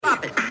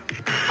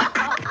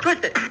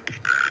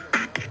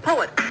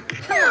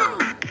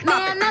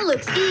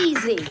looks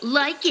easy.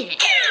 Like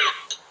it.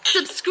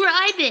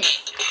 Subscribe it.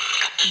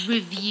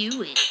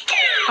 Review it.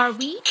 Are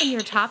we in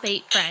your top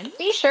 8 friends?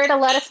 Be sure to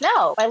let us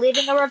know by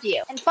leaving a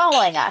review and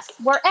following us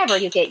wherever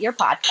you get your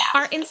podcast.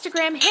 Our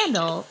Instagram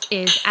handle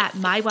is at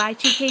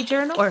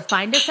MyY2KJournal, or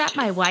find us at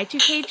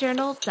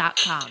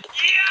MyY2KJournal.com.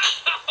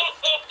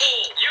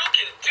 You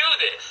can do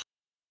this.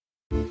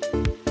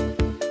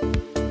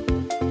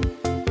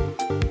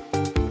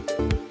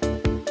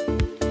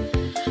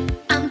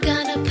 I'm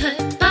gonna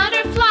put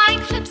butterfly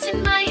clips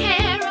in my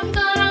hair. I'm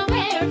gonna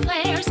wear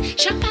flares.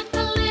 Shop at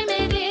the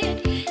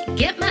Limited.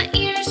 Get my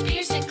ears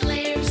pierced at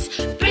Claire's.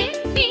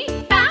 Britney,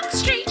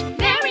 Backstreet,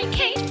 Mary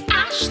Kate,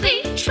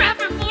 Ashley,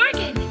 Trevor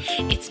Morgan.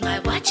 It's my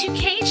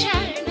Y2K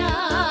journal.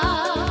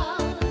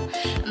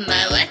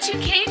 My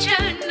Y2K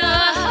journal.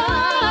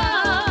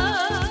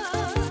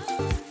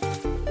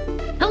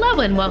 Hello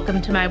and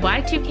welcome to my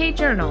Y2K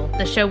Journal,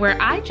 the show where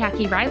I,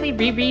 Jackie Riley,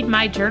 reread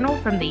my journal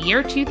from the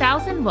year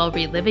 2000 while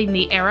reliving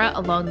the era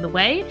along the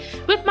way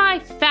with my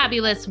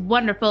fabulous,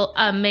 wonderful,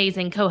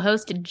 amazing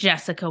co-host,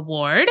 Jessica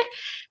Ward.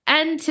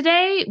 And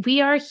today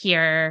we are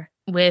here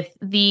with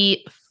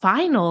the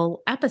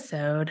final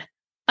episode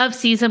of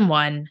season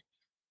 1.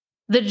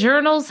 The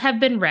journals have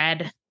been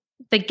read.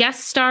 The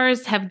guest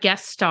stars have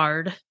guest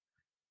starred.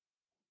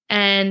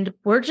 And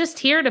we're just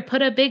here to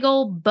put a big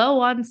old bow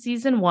on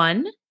season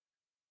 1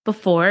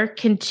 before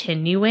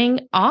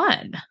continuing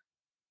on.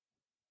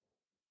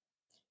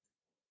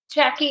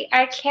 Jackie,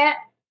 I can't.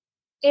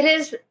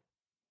 It's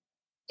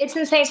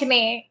insane to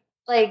me.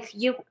 Like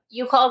you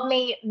called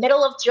me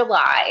middle of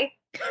July.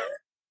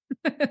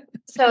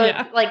 So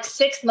Yeah. like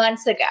 6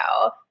 months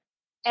ago.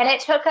 And it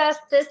took us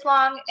this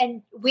long,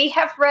 and we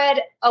have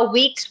read a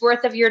week's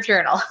worth of your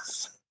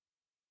journals.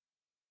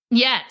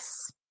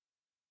 Yes.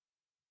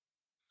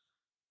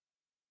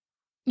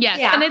 Yes.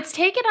 Yeah. And it's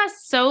taken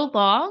us so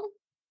long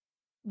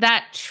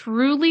that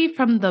truly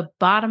from the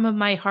bottom of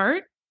my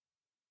heart,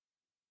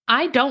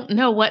 I don't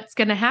know what's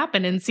going to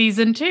happen in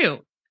season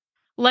 2.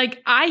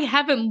 Like, I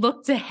haven't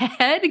looked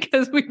ahead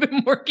because we've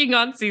been working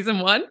on season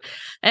 1,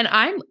 and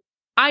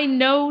I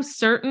know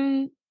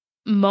certain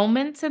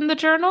moments in the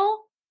journal,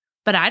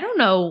 but I don't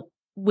know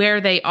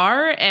where they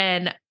are,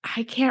 and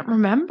I can't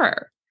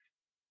remember.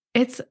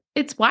 It's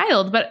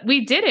wild, but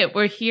we did it.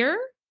 We're here,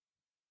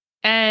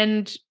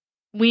 and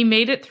we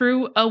made it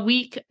through a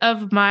week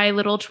of my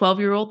little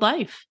 12-year-old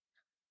life.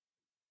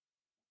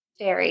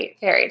 Very,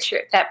 very true.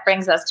 That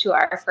brings us to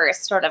our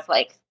first sort of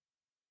like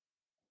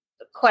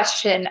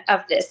question of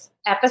this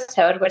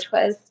episode, which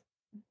was,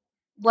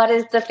 what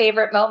is the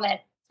favorite moment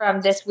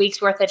from this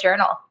week's worth of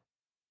journal?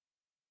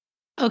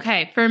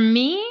 Okay, for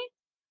me,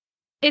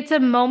 it's a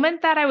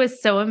moment that I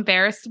was so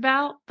embarrassed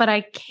about, but I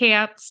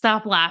can't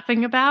stop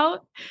laughing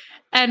about.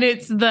 And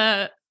it's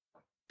the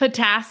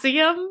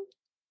potassium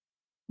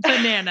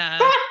banana.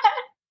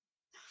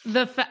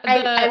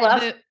 I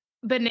love the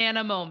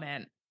banana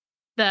moment.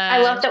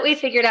 I love that we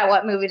figured out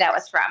what movie that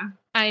was from.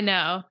 I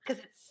know.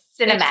 Because it's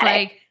cinematic. It's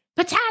like,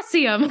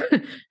 potassium.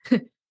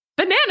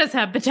 Bananas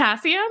have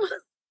potassium.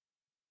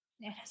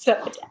 Yeah, so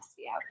potassium.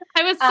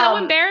 I was so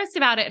embarrassed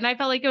about it, and I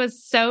felt like it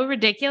was so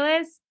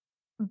ridiculous.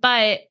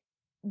 But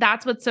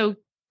that's what's so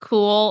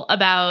cool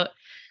about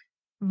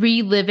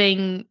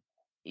reliving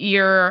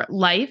your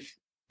life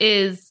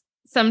is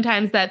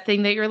sometimes that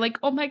thing that you're like,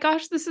 oh my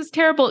gosh, this is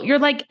terrible. You're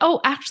like, oh,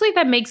 actually,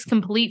 that makes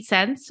complete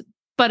sense,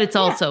 but it's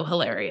also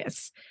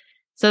hilarious.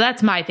 So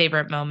that's my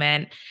favorite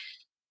moment.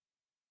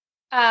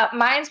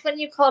 Mine's when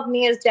you called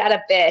me as dad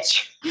a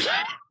bitch.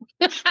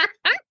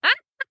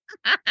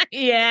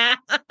 Yeah,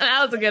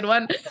 that was a good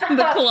one.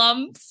 The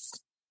clumps.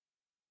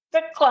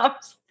 The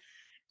clumps.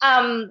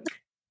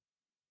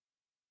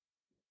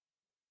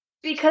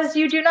 Because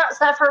you do not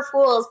suffer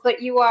fools,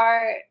 but you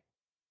are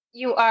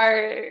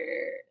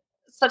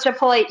such a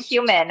polite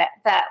human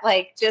that,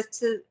 like,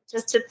 just to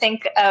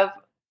think of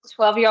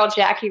 12-year-old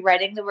Jackie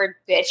writing the word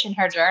bitch in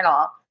her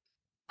journal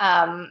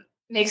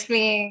makes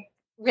me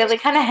really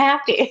kind of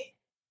happy.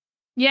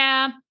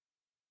 Yeah,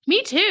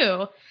 me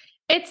too.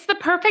 It's the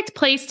perfect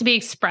place to be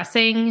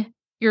expressing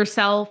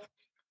yourself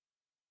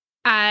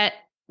at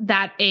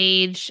that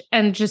age,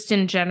 and just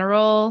in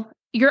general.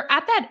 You're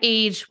at that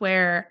age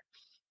where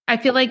I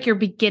feel like you're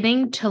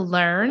beginning to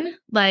learn,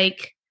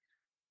 like,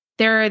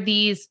 there are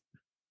these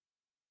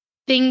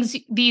things,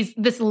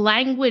 this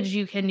language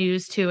you can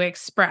use to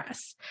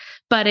express,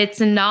 but it's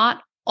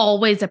not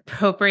always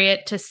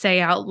appropriate to say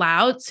out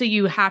loud. So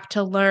you have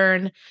to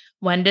learn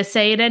when to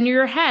say it in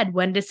your head,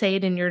 when to say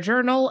it in your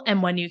journal,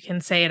 and when you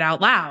can say it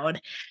out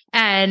loud.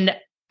 And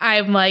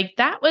I'm like,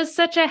 that was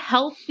such a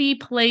healthy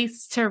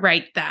place to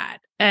write that.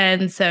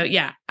 And so,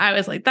 yeah, I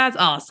was like, that's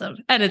awesome.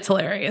 And it's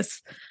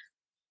hilarious.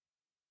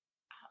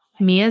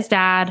 Mia's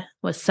dad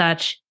was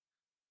such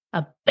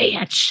a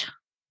bitch.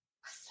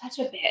 Such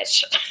a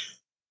bitch.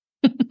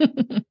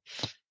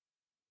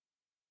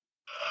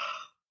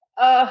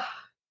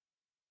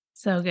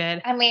 So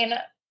good. I mean,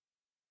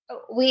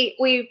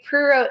 we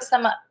pre-wrote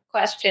some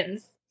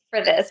questions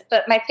for this,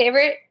 but my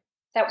favorite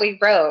that we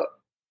wrote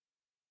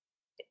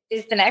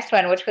is the next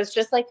one, which was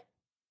just like,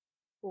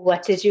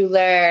 what did you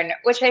learn?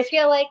 Which I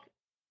feel like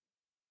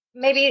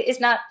maybe is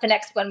not the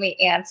next one we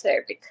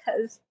answer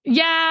because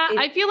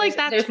I feel like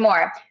there's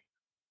more.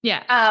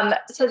 Yeah.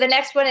 So the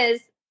next one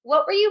is,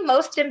 what were you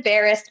most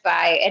embarrassed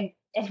by?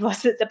 And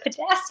was it the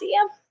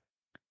potassium?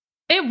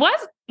 It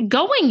was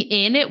going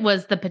in, it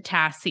was the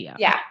potassium.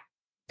 Yeah.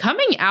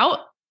 Coming out,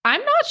 I'm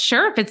not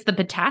sure if it's the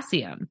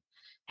potassium.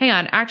 Hang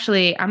on.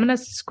 Actually, I'm going to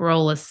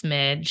scroll a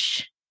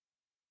smidge.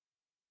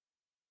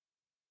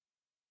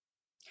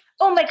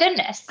 Oh my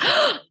goodness.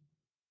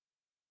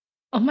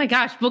 Oh my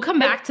gosh. We'll come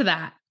back to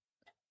that.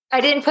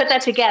 I didn't put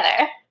that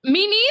together.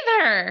 Me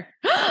neither.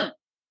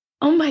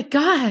 Oh my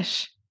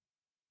gosh.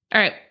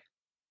 All right.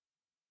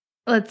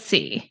 Let's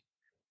see.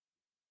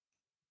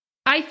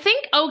 I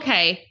think,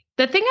 okay,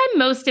 the thing I'm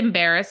most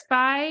embarrassed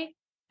by,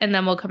 and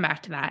then we'll come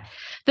back to that.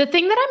 The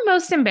thing that I'm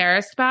most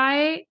embarrassed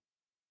by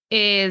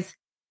is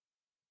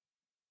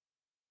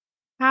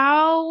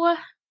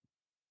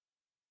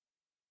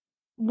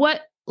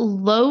what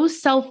low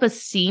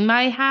self-esteem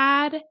I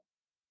had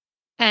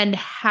and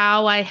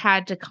how I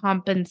had to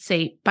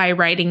compensate by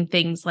writing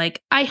things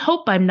like, I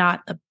hope I'm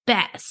not the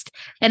best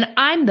and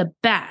I'm the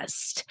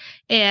best.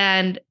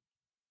 And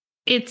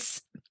I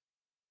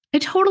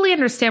totally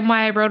understand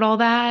why I wrote all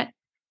that.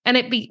 And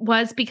it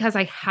was because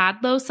I had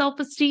low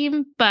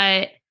self-esteem,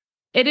 but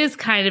it is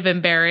kind of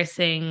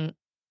embarrassing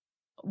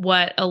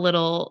what a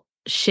little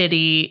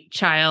shitty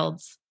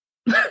child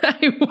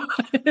I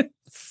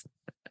was.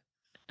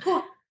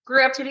 Who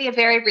grew up to be a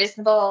very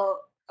reasonable,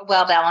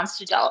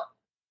 well-balanced adult.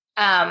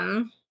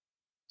 And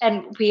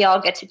we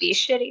all get to be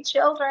shitty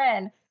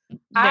children.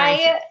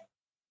 I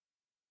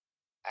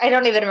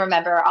don't even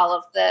remember all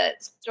of the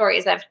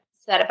stories I've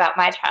said about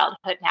my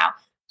childhood now.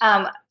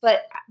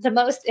 But the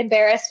most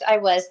embarrassed I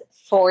was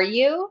for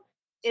you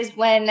is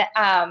when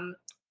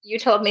you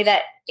told me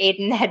that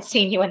Aiden had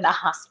seen you in the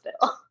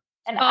hospital.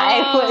 And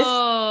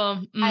I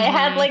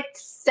had like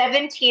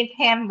 17th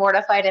hand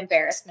mortified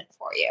embarrassment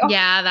for you.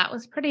 Yeah, that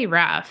was pretty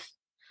rough.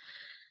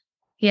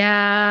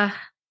 Yeah.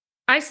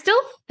 I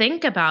still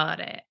think about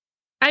it.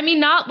 I mean,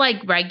 not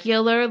like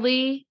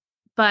regularly,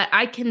 but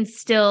I can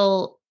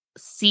still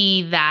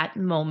see that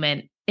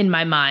moment in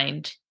my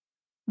mind,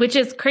 which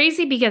is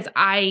crazy because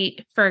I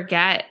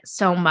forget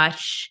so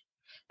much.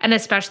 And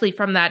especially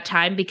from that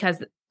time,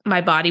 because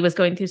my body was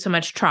going through so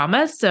much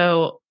trauma.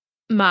 So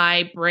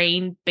my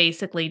brain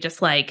basically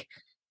just like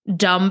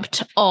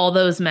dumped all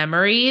those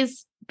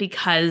memories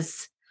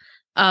because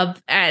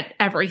of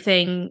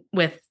everything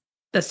with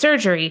the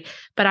surgery,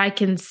 but I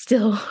can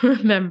still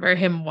remember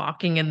him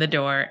walking in the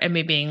door and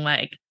me being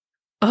like,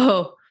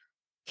 oh,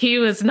 he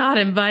was not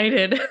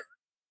invited.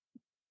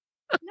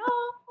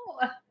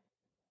 No.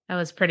 That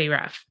was pretty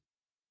rough.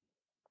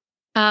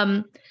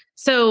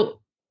 So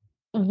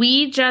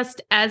we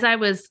just, as I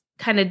was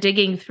kind of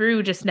digging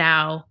through just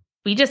now,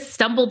 we just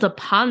stumbled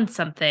upon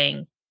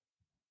something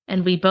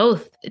and we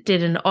both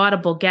did an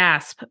audible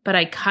gasp, but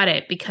I cut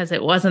it because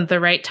it wasn't the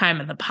right time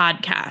in the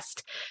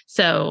podcast.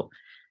 So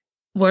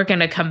we're going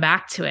to come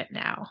back to it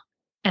now.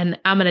 And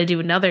I'm going to do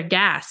another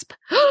gasp.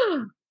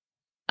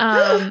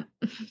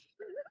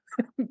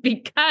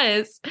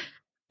 Because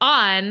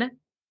on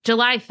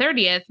July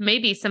 30th,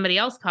 maybe somebody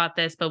else caught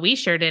this, but we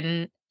sure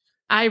didn't.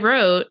 I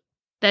wrote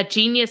that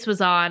Genius was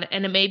on,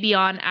 and it may be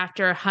on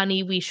after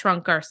Honey, We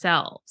Shrunk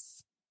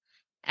Ourselves.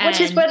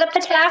 Which is where the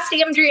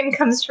potassium dream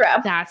comes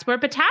from. That's where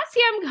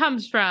potassium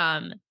comes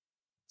from.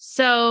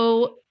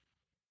 So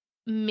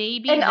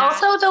maybe. And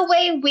also the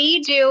way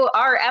we do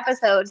our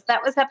episodes,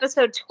 that was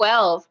episode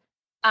 12.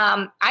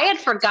 I had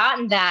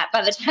forgotten that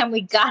by the time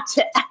we got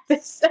to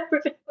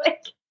episode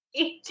like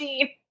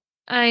 18.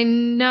 I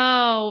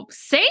know.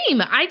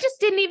 Same. I just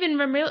didn't even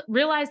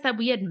realize that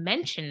we had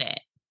mentioned it.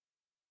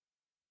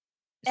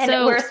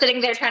 And we're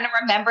sitting there trying to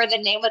remember the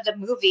name of the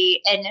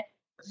movie, and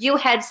you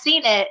had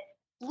seen it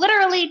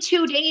literally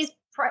 2 days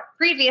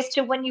previous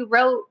to when you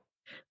wrote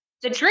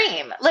the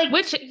dream. Like,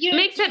 which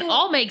makes it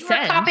all make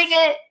sense. Copying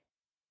it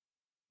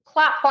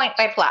plot point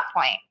by plot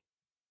point.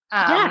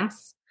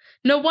 Yes.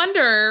 No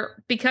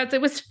wonder, because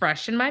it was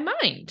fresh in my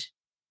mind.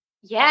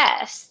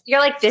 Yes. You're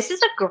like, this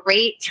is a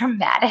great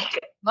dramatic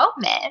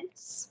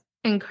moment.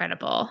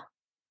 Incredible.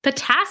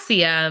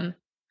 Potassium.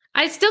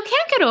 I still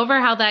can't get over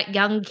how that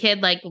young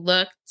kid like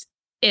looked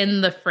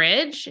in the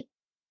fridge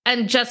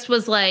and just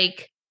was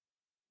like,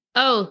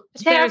 oh,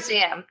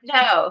 potassium.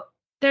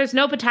 There's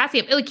no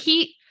potassium. Like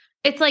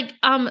it's like,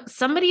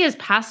 somebody has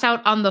passed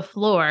out on the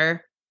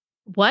floor.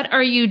 What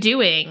are you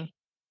doing?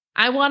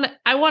 I want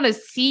to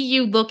see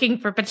you looking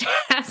for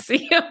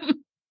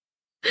potassium.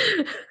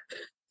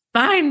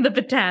 Find the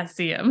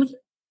potassium.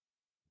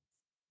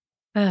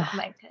 Oh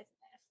my goodness.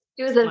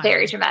 It was a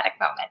very dramatic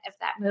moment of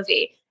that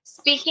movie.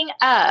 Speaking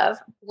of,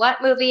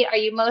 what movie are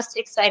you most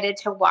excited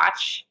to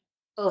watch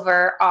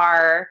over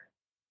our,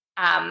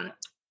 I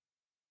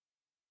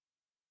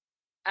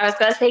was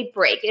going to say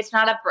break. It's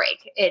not a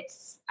break.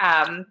 It's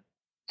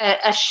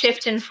a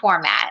shift in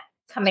format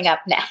coming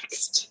up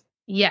next.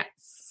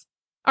 Yes.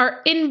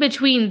 Our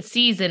in-between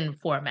season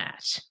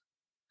format.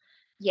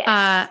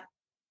 Yes.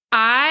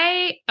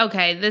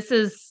 This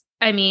is,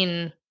 I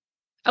mean,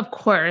 of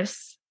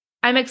course,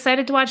 I'm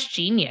excited to watch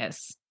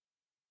Genius.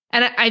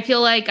 And I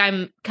feel like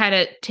I'm kind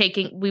of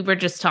we were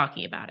just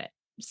talking about it.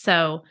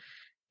 So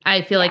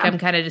I feel like I'm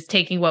kind of just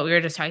taking what we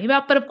were just talking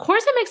about. But of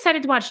course, I'm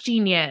excited to watch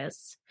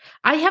Genius.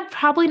 I have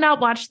probably not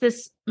watched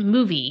this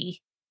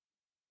movie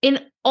in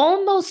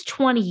almost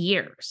 20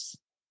 years.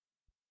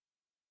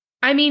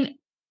 I mean,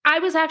 I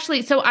was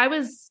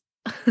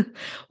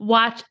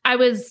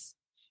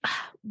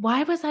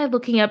why was I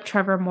looking up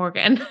Trevor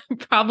Morgan?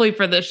 Probably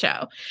for the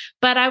show.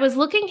 But I was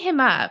looking him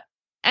up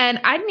and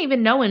I didn't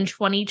even know in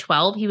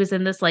 2012 he was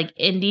in this like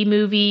indie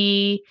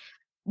movie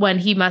when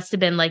he must have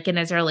been like in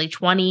his early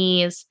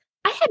 20s.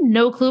 I had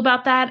no clue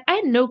about that. I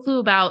had no clue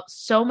about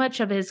so much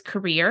of his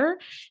career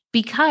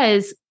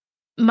because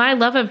my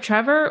love of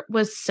Trevor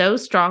was so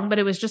strong, but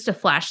it was just a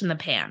flash in the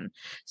pan.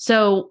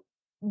 So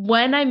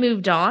when I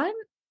moved on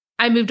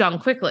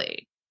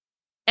quickly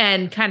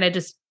and kind of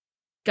just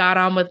got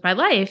on with my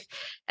life.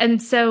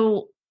 And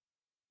so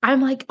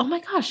I'm like, oh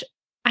my gosh,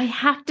 I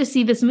have to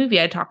see this movie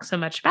I talk so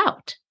much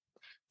about.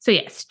 So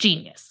yes,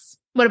 Genius.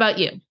 What about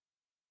you?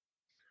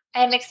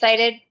 I'm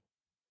excited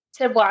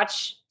to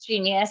watch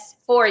Genius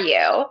for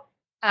you.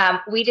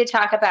 We did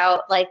talk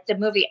about like the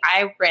movie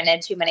I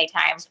rented too many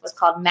times was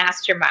called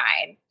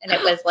Mastermind. And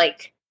it was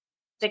like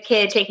the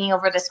kid taking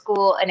over the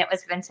school and it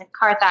was Vincent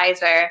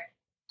Kartheiser.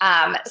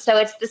 So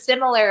it's the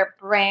similar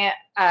brand,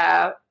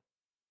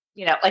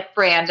 like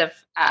brand of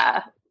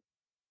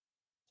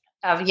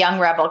young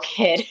rebel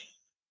kid.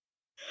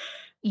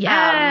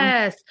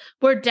 Yes.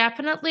 We're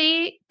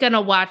definitely going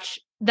to watch.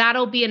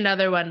 That'll be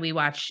another one we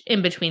watch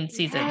in between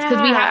seasons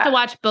because we have to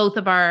watch both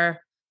of our.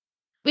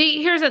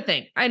 Here's the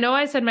thing. I know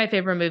I said my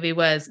favorite movie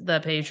was The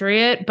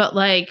Patriot, but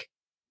like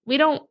we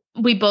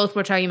both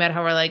were talking about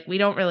how we're like, we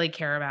don't really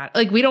care about it.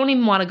 Like we don't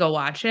even want to go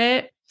watch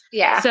it.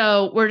 Yeah.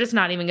 So we're just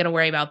not even going to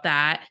worry about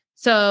that.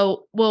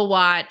 So we'll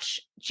watch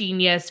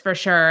Genius for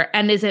sure.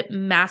 And is it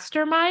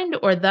Mastermind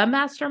or The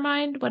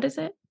Mastermind? What is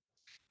it?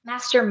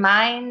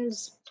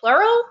 Masterminds,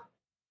 plural?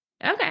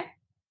 Okay.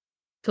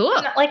 Cool.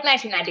 Like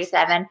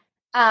 1997.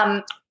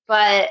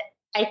 But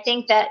I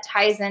think that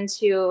ties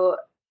into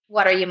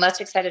what are you most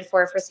excited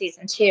for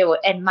season 2?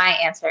 And my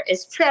answer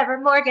is Trevor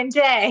Morgan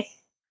Day.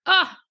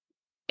 Oh,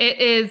 it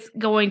is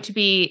going to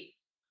be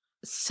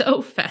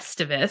so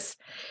festivus.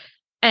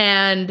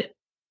 And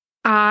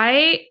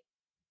I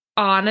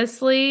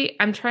honestly,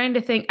 I'm trying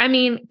to think. I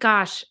mean,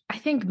 gosh, I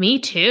think me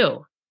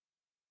too.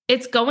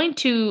 It's going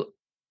to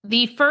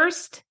the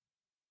first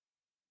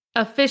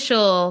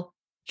official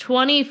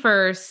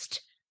 21st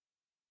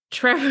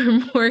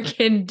Trevor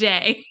Morgan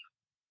Day.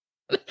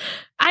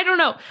 I don't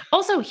know.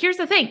 Also, here's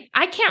the thing.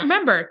 I can't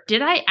remember.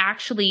 Did I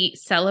actually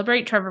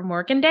celebrate Trevor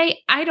Morgan Day?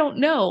 I don't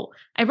know.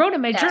 I wrote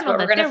in my journal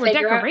that there were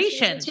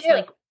decorations.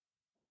 Like,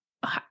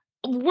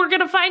 we're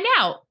going to find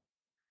out.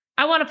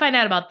 I want to find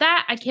out about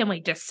that. I can't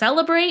wait to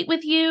celebrate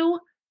with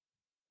you.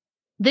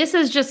 This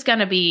is just going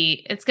to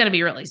be, it's going to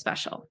be really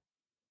special.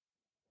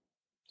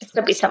 It's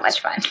going to be so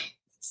much fun.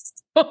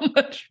 So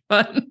much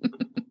fun.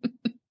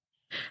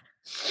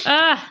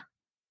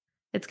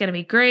 It's going to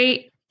be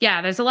great.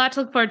 Yeah, there's a lot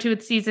to look forward to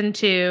with season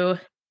 2.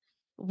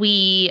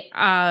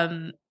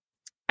 I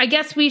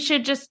guess we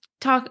should just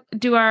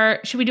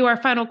should we do our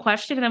final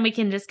question and then we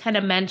can just kind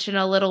of mention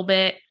a little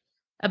bit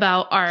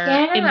about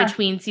our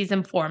in-between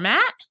season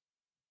format?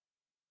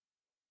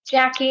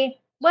 Jackie,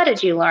 what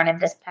did you learn in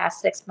this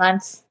past 6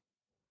 months?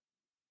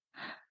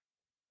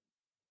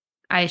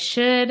 I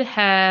should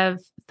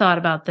have thought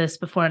about this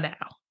before now.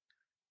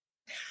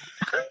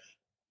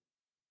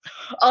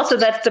 Also,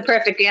 that's the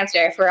perfect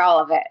answer for all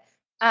of it.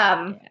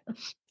 I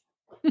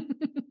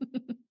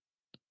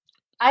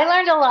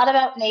learned a lot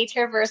about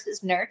nature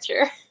versus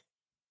nurture.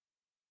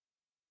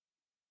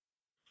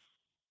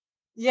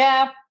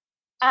 Yeah.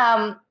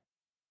 I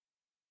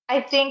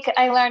think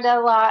I learned a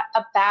lot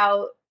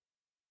about,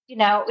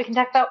 we can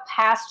talk about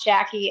past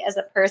Jackie as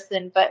a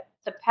person, but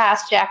the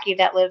past Jackie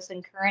that lives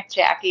in current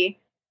Jackie.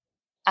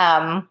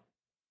 And,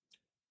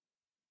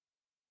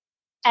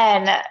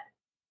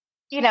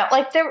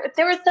 like there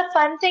was the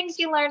fun things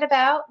you learned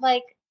about,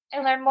 like I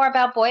learned more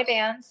about boy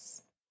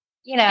bands,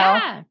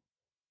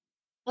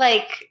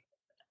 like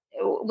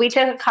we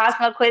took a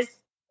Cosmo quiz,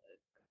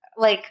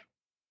 like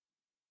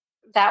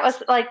that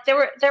was like, there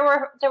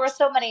were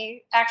so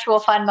many actual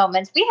fun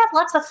moments. We had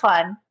lots of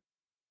fun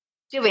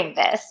doing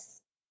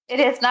this. It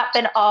has not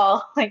been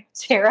all like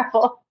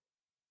terrible,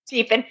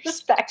 deep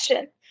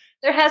introspection.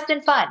 There has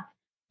been fun.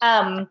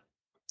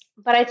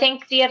 But I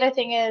think the other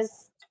thing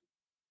is,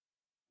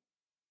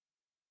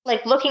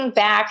 like looking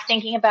back,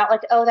 thinking about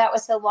like, oh, that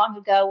was so long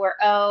ago, or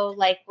oh,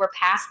 like we're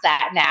past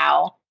that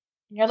now.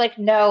 And you're like,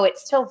 no, it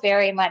still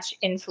very much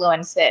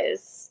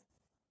influences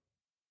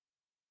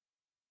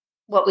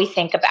what we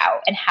think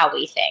about and how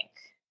we think.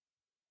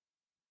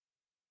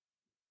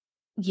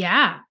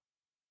 Yeah.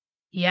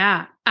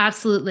 Yeah,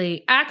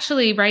 absolutely.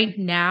 Actually, right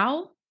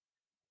now,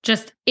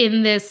 just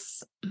in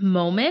this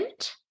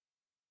moment,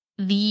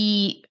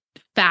 the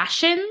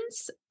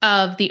fashions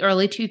of the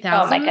early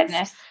 2000s oh my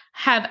goodness,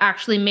 have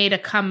actually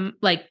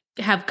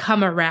have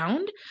come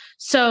around.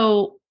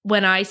 So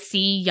when I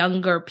see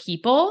younger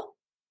people,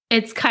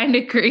 it's kind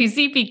of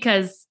crazy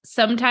because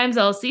sometimes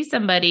I'll see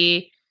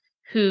somebody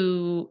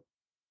who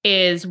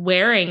is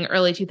wearing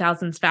early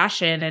 2000s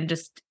fashion and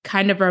just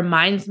kind of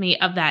reminds me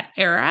of that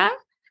era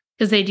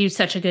because they do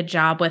such a good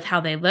job with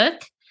how they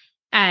look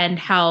and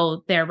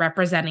how they're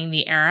representing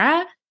the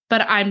era.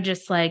 But I'm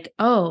just like,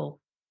 oh,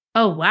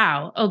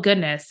 wow. Oh,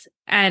 goodness.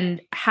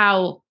 And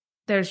how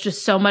there's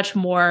just so much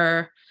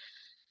more.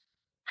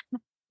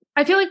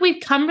 I feel like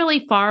we've come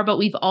really far, but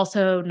we've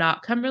also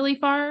not come really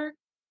far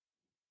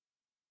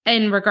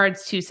in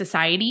regards to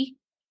society.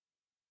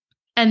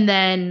 And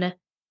then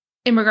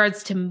in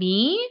regards to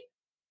me,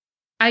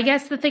 I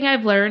guess the thing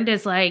I've learned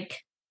is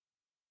like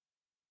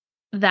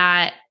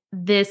that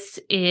this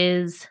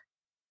is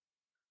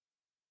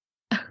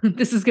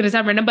this is going to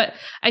sound random, but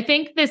I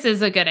think this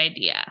is a good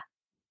idea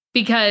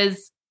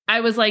because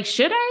I was like,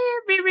 should I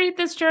reread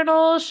this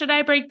journal? Should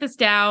I break this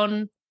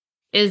down?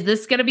 Is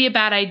this going to be a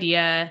bad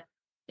idea?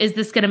 Is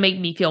this going to make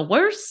me feel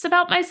worse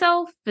about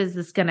myself? Is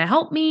this going to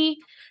help me?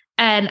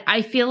 And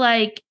I feel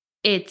like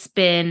it's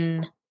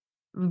been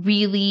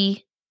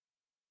really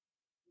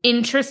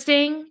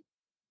interesting,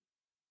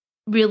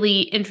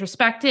 really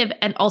introspective,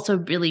 and also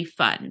really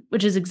fun,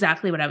 which is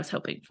exactly what I was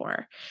hoping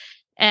for.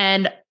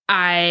 And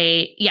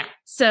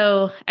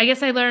so I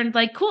guess I learned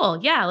like,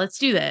 cool, yeah, let's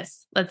do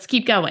this. Let's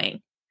keep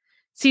going.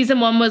 Season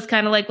 1 was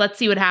kind of like, let's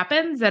see what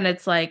happens. And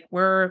it's like,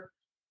 we're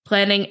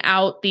planning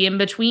out the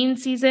in-between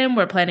season.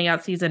 We're planning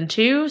out season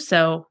 2.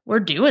 So we're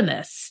doing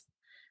this.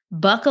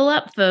 Buckle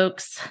up,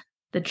 folks.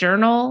 The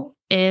journal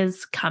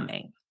is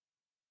coming.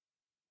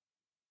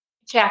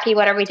 Jackie,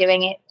 what are we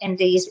doing in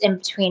these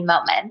in-between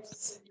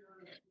moments?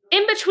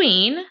 In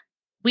between,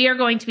 we are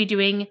going to be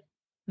doing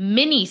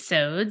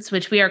mini-sodes,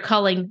 which we are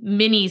calling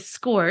mini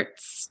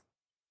squirts.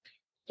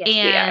 Yes,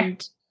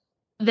 and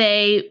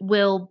they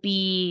will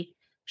be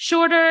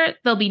shorter.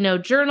 There'll be no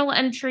journal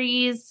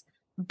entries,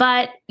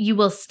 but you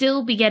will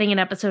still be getting an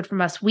episode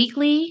from us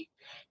weekly.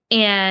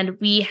 And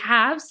we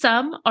have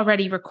some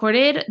already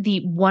recorded.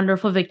 The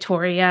wonderful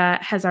Victoria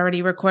has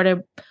already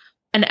recorded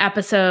an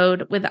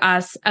episode with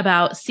us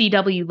about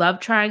CW love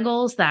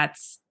triangles.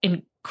 That's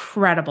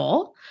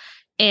incredible.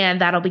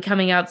 And that'll be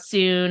coming out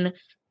soon.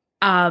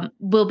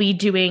 We'll be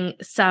doing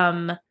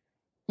some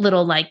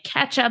little like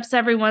catch-ups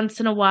every once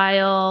in a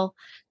while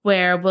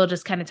where we'll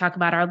just kind of talk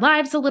about our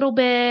lives a little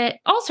bit,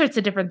 all sorts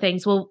of different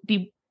things. We'll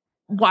be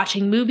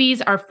watching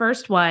movies. Our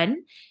first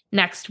one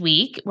next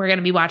week, we're going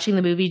to be watching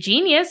the movie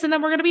Genius, and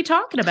then we're going to be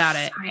talking about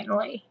it.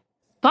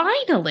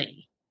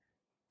 Finally.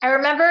 I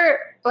remember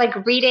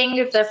like reading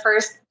the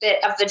first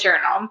bit of the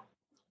journal,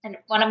 and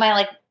one of my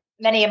like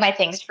many of my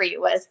things for you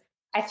was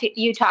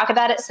you talk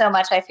about it so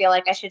much, I feel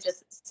like I should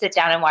just sit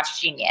down and watch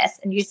Genius.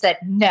 And you said,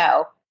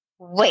 no,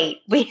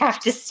 wait, we have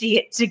to see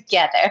it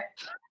together.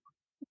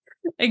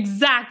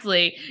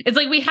 Exactly. It's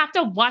like we have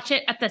to watch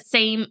it at the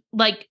same,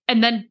 like,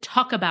 and then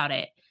talk about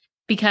it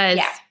because,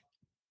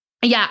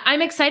 yeah,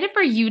 I'm excited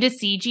for you to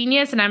see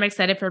Genius and I'm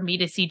excited for me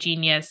to see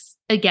Genius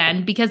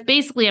again because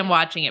basically I'm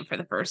watching it for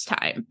the first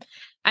time.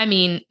 I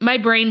mean, my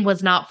brain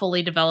was not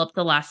fully developed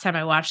the last time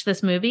I watched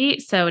this movie,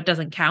 so it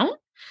doesn't count.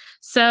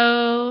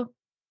 So,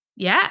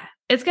 yeah,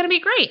 it's going to be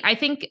great. I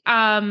think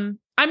I'm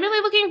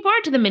really looking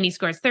forward to the mini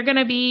skirts. They're going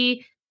to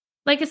be,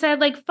 like I said,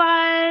 like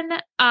fun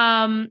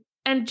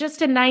and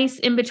just a nice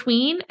in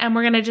between. And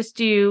we're going to just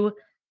do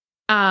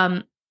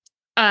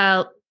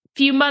a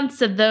few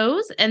months of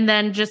those and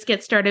then just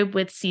get started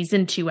with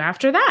season 2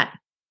 after that.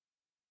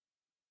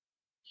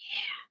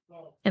 Yeah.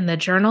 And the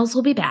journals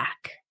will be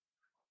back.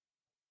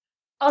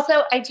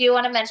 Also, I do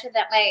want to mention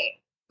that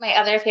my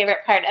other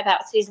favorite part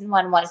about season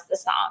 1 was the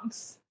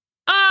songs.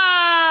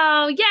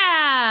 Oh,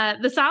 yeah.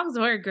 The songs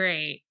were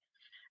great.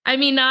 I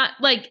mean, not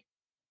like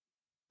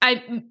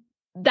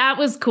that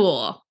was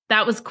cool.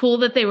 That was cool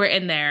that they were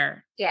in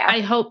there. Yeah. I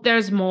hope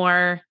there's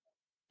more.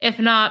 If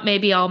not,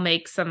 maybe I'll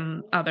make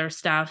some other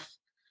stuff.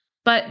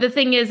 But the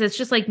thing is, it's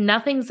just like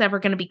nothing's ever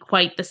going to be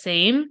quite the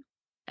same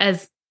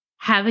as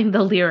having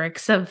the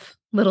lyrics of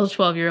little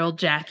 12-year-old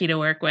Jackie to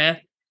work with.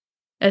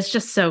 It's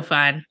just so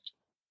fun.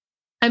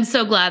 I'm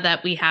so glad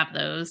that we have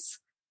those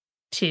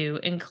to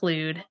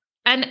include.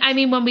 And I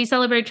mean, when we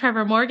celebrate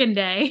Trevor Morgan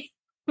Day,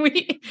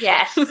 we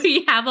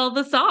have all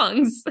the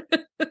songs.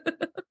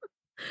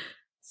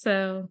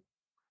 So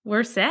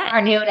we're set.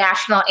 Our new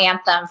national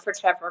anthem for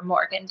Trevor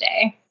Morgan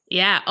Day.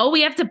 Yeah. Oh,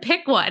 we have to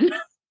pick one.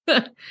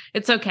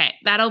 It's okay.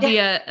 That'll be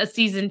a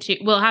season 2.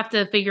 We'll have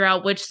to figure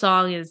out which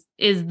song is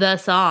the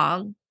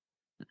song.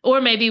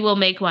 Or maybe we'll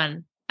make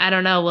one. I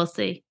don't know. We'll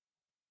see.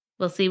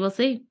 We'll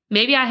see.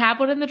 Maybe I have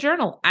one in the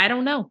journal. I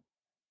don't know.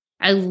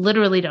 I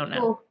literally don't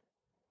know.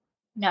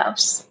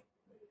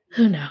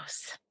 Who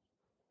knows?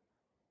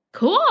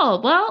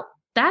 Cool. Well,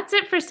 that's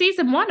it for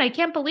season 1. I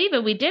can't believe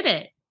it. We did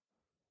it.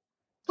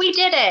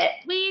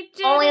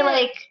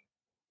 Only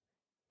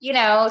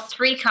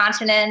 3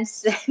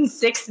 continents in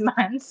 6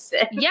 months.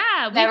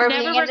 Yeah. Never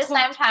being in the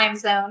same time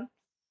zone.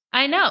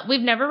 I know.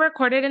 We've never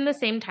recorded in the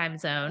same time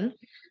zone.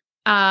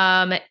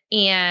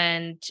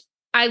 And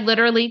I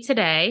literally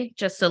today,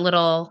 just a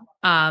little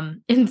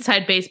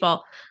inside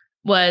baseball,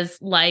 was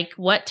like,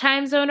 what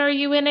time zone are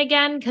you in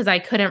again? Because I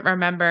couldn't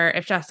remember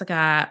if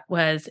Jessica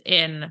was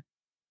in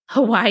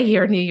Hawaii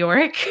or New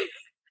York.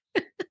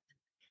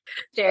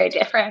 Very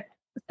different.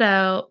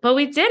 So, but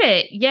we did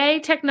it. Yay,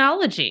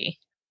 technology.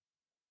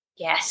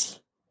 Yes.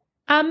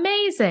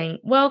 Amazing.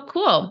 Well,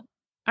 cool.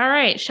 All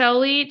right. Shall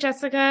we,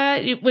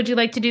 Jessica? Would you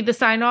like to do the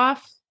sign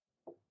off?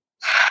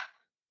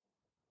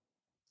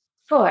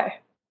 For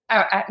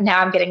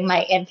now I'm getting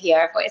my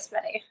NPR voice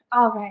ready.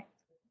 All right.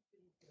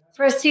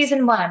 For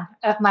season 1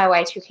 of my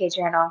Y2K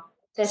journal,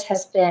 this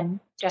has been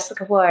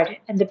Jessica Ward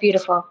and the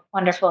beautiful,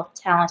 wonderful,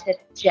 talented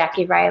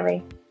Jackie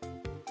Riley.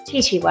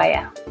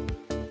 TTYL.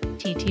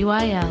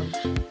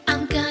 TTYL.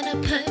 I'm gonna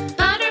put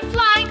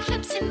butterfly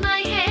clips in my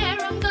hair.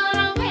 I'm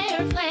gonna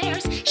wear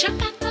flares. Shop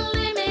at the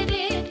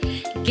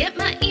Limited. Get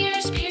my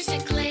ears pierced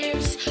at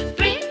Claire's.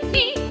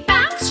 Britney,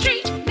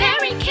 Backstreet,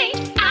 Mary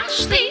Kate,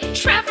 Ashley,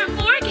 Trevor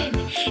Morgan.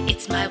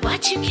 It's my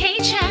Y2K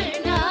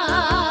journal.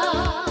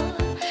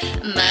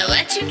 My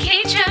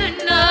Y2K journal.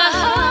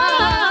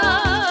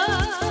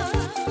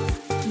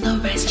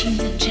 Low-rise jeans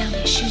and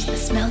jelly shoes. The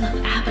smell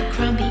of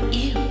Abercrombie.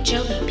 Ew,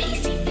 Joey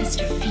Pacey,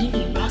 Mr.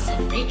 Feeney, Ross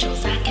and Rachel,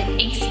 Zach and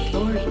AC,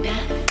 Lori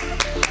Beth.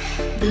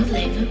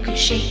 Voulez-vous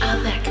coucher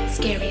avec?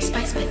 Scary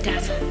Spice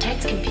Bedazzled.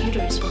 Tights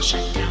computers will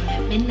shut down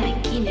at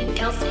midnight. Keenan,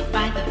 Kelsey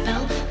by the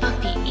bell.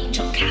 Buffy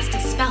Angel cast a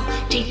spell.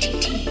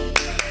 JTT,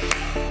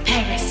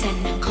 Paris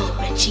and Nicole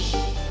Richie.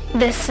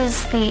 This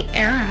is the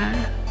era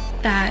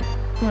that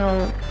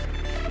will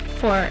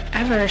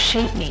forever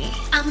shape me.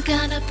 I'm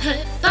gonna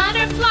put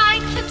butterfly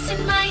clips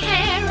in my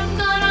hair. I'm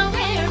gonna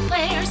wear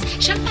flares.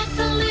 Shop at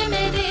the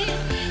Limited.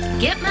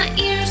 Get my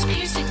ears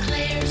pierced at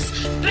Claire's.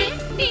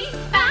 Britney,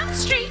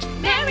 Backstreet,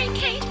 Mary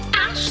Kate,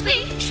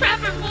 Ashley,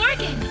 Trevor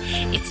Morgan.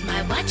 It's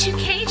my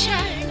Y2K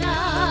journal.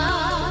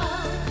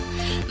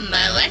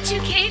 My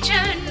Y2K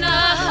journal.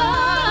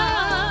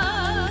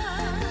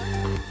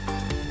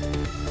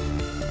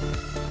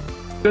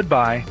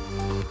 Goodbye.